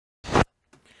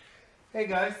Hey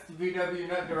guys, it's the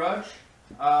vwnut Garage.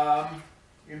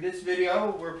 In this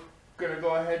video, we're going to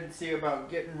go ahead and see about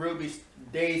getting Ruby's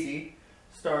Daisy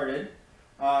started.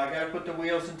 I got to put the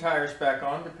wheels and tires back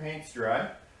on. The paint's dry,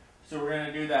 so we're going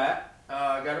to do that.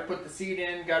 Got to put the seat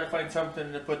in. Got to find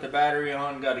something to put the battery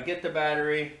on. Got to get the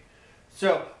battery.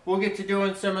 So we'll get to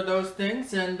doing some of those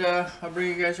things, and I'll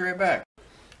bring you guys right back.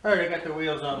 All right, I got the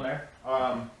wheels on there.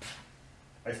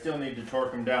 I still need to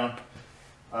torque them down.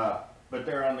 But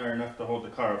they're on there enough to hold the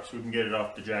car up so we can get it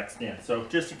off the jack stand. So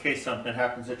just in case something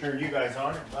happens to turn you guys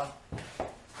on, well.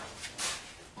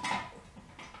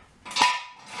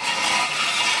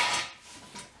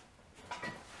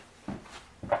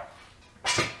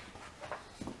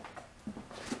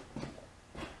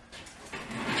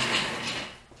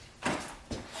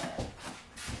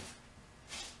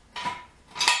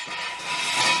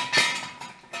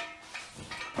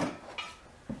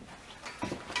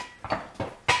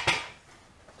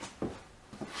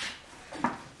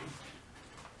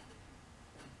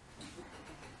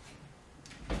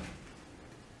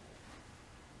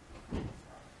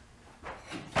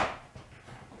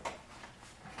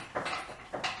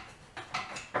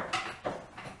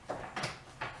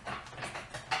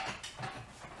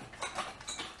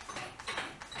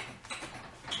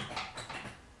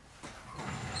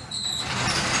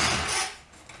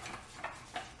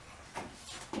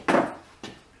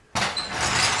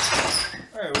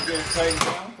 Alright, we'll get it tightened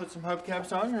down, put some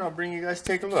hubcaps on, and I'll bring you guys to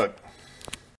take a look.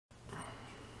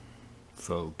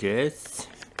 Focus.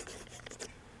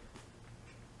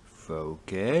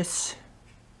 Focus.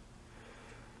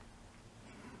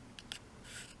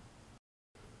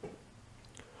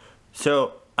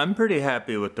 So, I'm pretty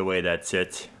happy with the way that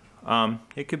sits.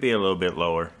 It could be a little bit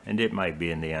lower, and it might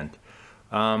be in the end.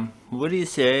 What do you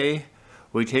say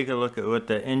we take a look at what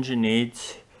the engine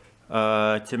needs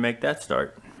to make that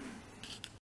start?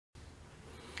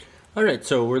 Alright,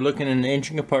 so we're looking in the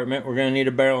engine compartment. We're going to need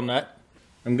a barrel nut.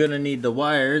 I'm going to need the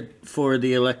wire for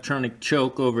the electronic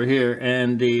choke over here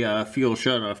and the fuel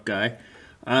shutoff guy.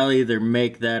 I'll either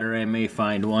make that or I may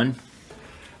find one.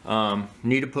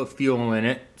 Need to put fuel in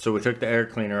it, so we took the air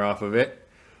cleaner off of it.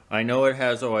 I know it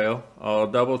has oil.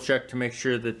 I'll double check to make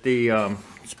sure that the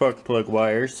spark plug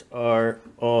wires are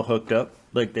all hooked up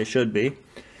like they should be.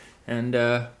 And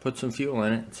put some fuel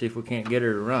in it and see if we can't get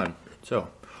her to run. So.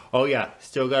 Oh yeah,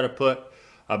 still got to put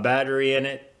a battery in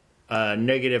it. A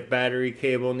negative battery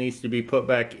cable needs to be put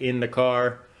back in the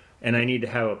car. And I need to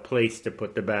have a place to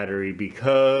put the battery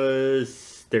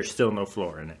because there's still no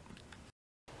floor in it.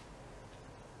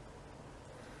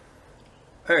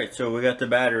 Alright, so we got the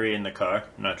battery in the car.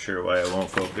 Not sure why it won't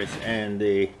focus. And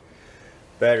the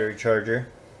battery charger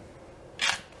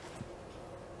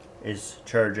is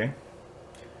charging.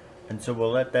 And so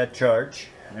we'll let that charge.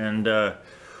 And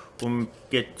we'll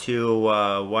get to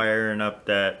wiring up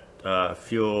that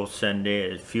fuel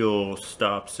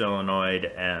stop solenoid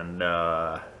and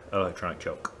electronic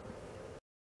choke.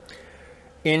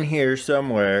 In here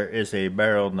somewhere is a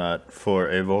barrel nut for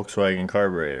a Volkswagen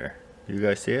carburetor. You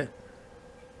guys see it?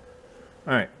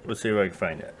 Alright, let's see if I can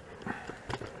find it.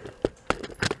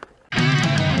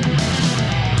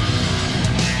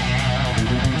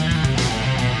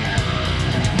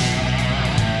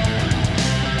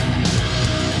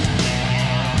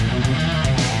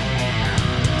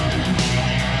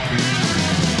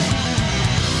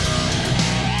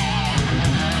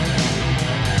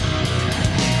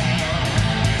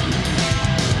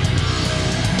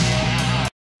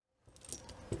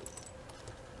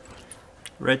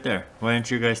 Right there. Why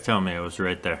didn't you guys tell me it was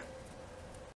right there?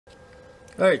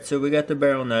 Alright, so we got the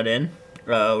barrel nut in.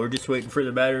 We're just waiting for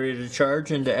the battery to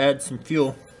charge and to add some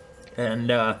fuel. And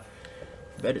bet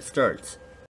it starts.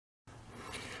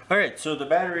 Alright, so the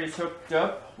battery is hooked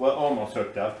up. Well, almost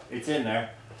hooked up. It's in there.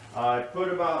 I put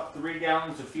about 3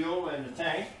 gallons of fuel in the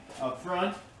tank up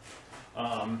front.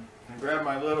 I grabbed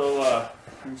my little, let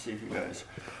me see if you guys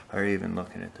are even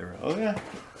looking at the road. Oh yeah.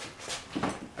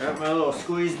 I got my little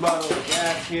squeeze bottle of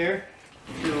gas here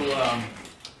to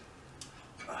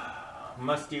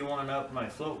musty one up my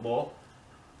float bowl.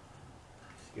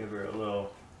 Just give her a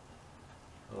little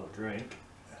drink.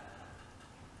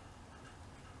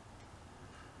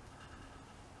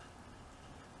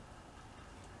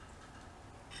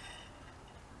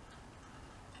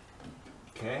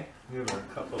 Okay, give her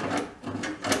a couple of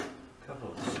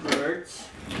squirts.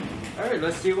 All right,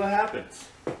 let's see what happens.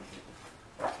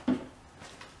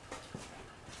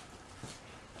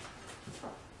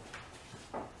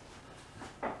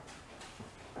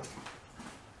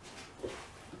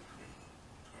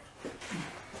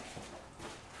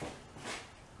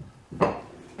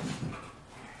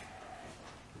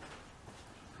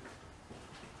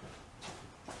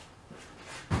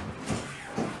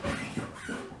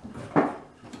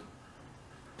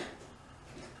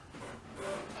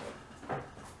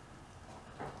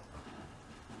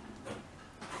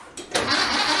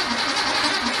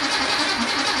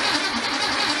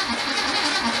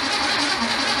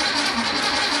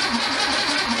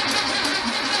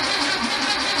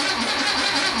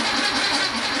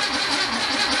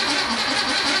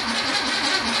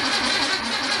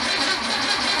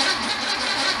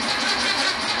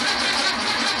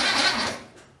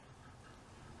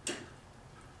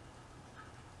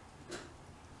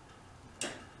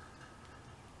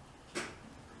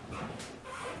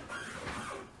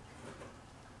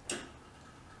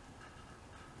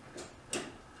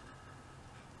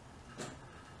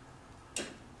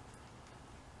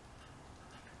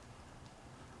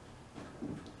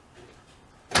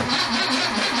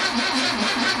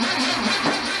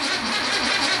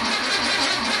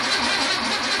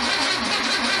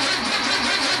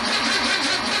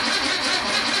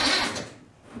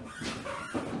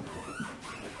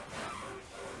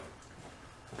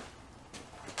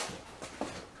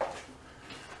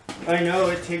 I know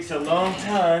it takes a long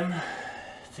time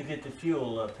to get the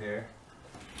fuel up here.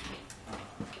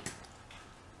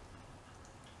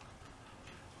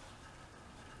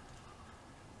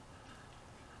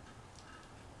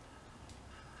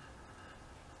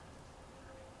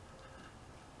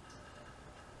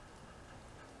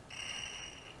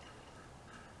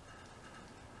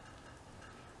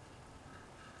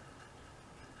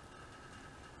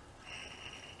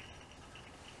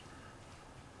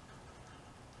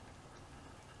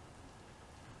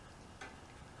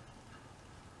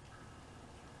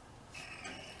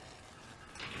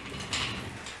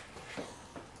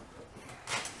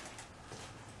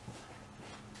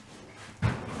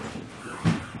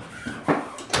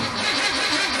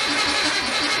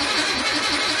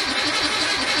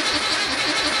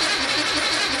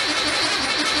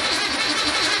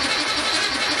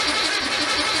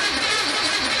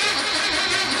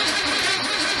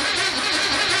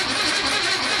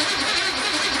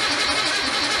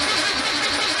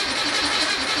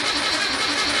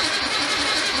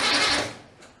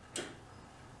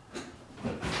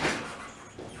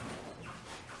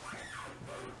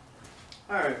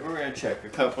 Alright, we're going to check a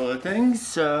couple of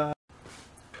things. Alright,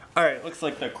 looks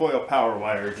like the coil power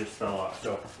wire just fell off,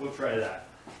 so we'll try that.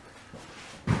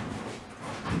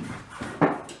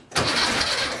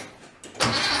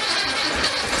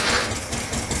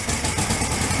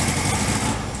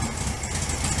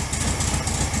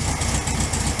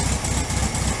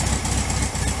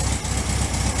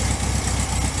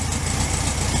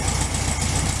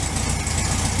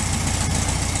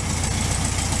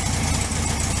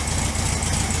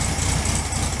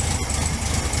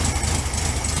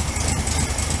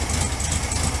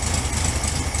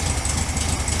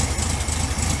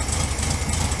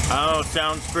 Oh,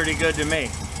 sounds pretty good to me.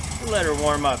 We'll let her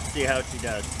warm up, see how she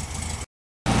does.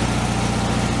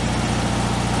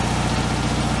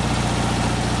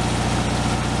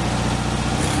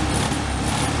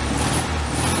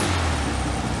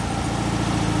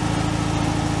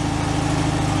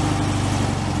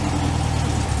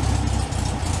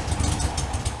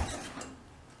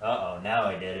 Uh-oh, now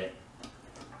I did it.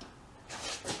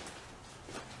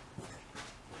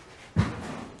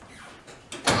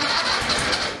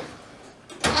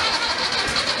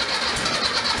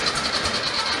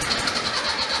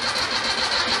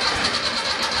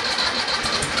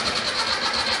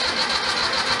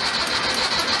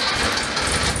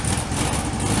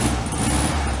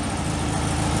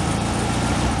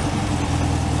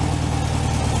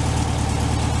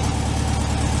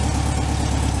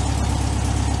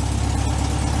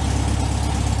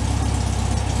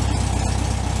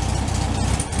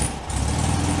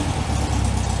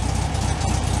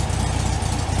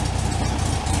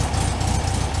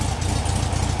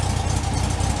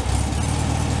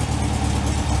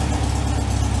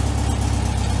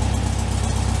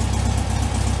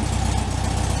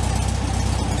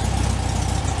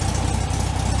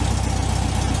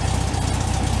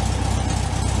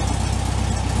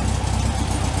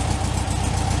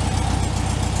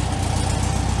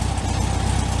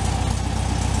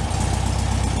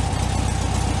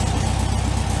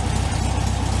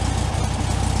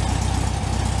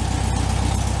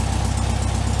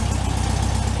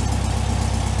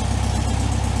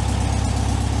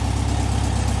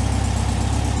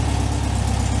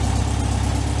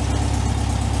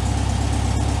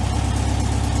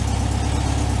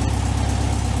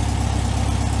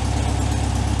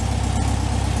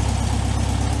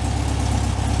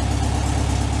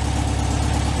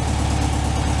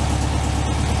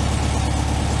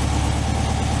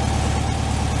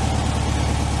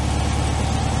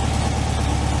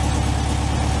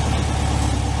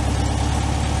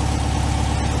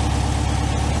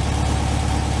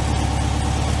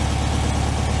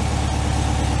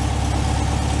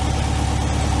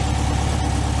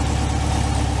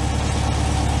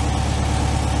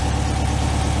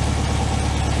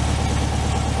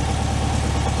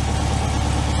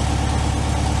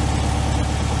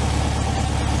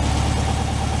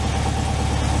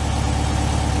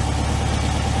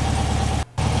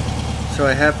 So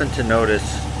I happened to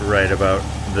notice right about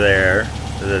there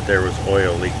that there was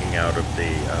oil leaking out of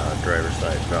the driver's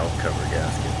side valve cover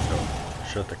gasket. So I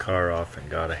shut the car off and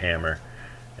got a hammer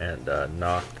and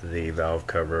knocked the valve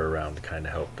cover around to kind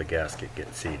of help the gasket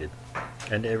get seated.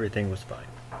 And everything was fine.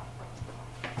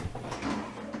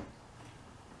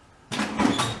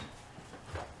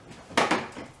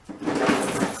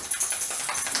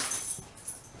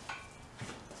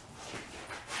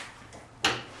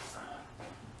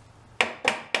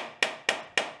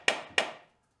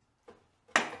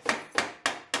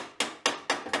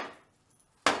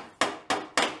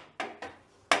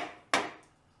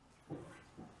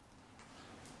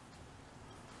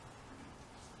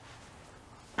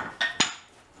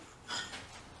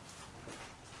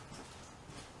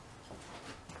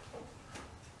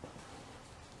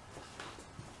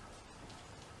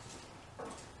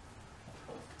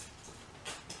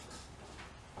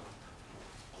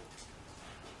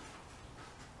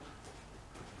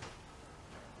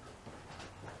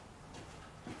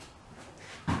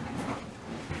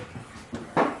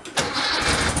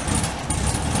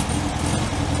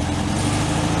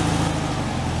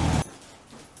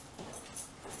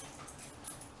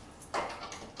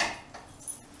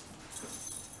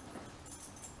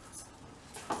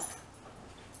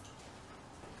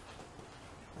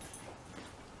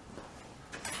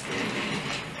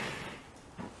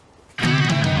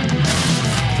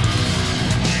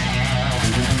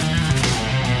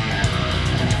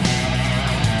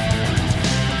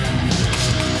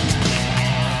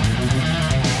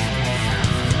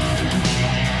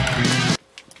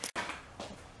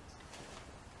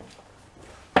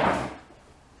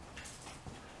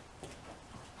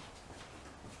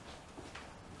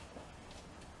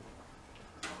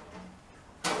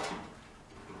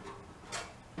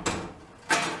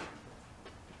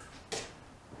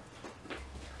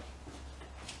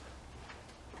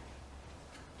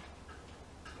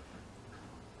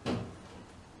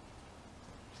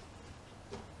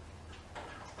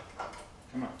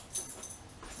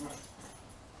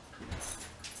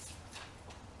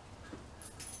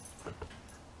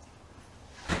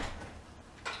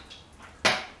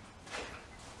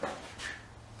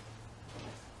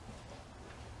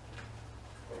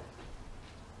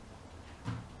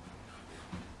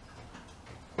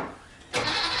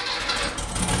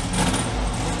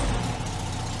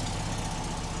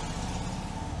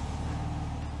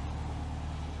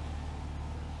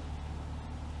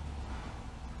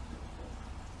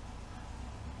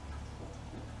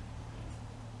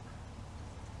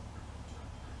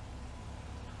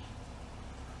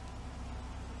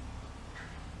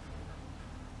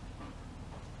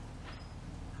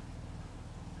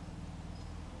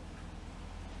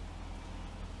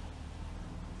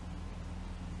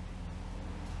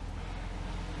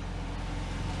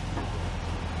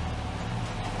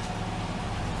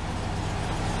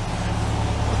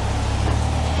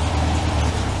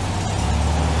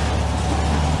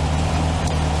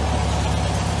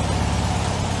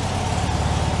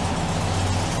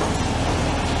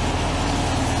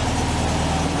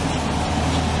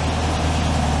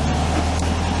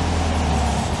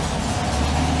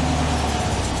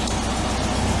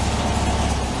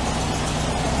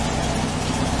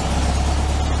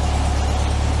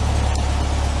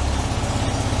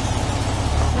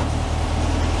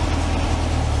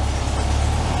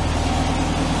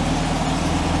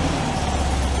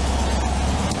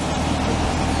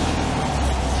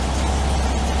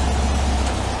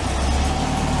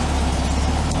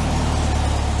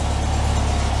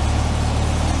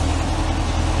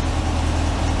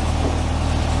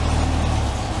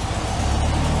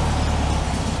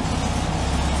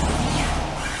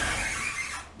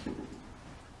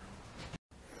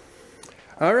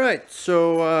 Alright,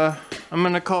 so I'm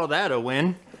gonna call that a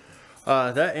win.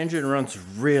 That engine runs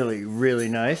really, really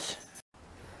nice.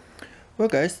 Well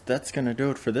guys, that's gonna do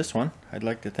it for this one. I'd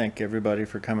like to thank everybody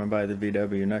for coming by the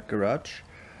VW Nut Garage.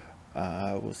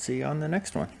 We'll see you on the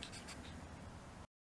next one.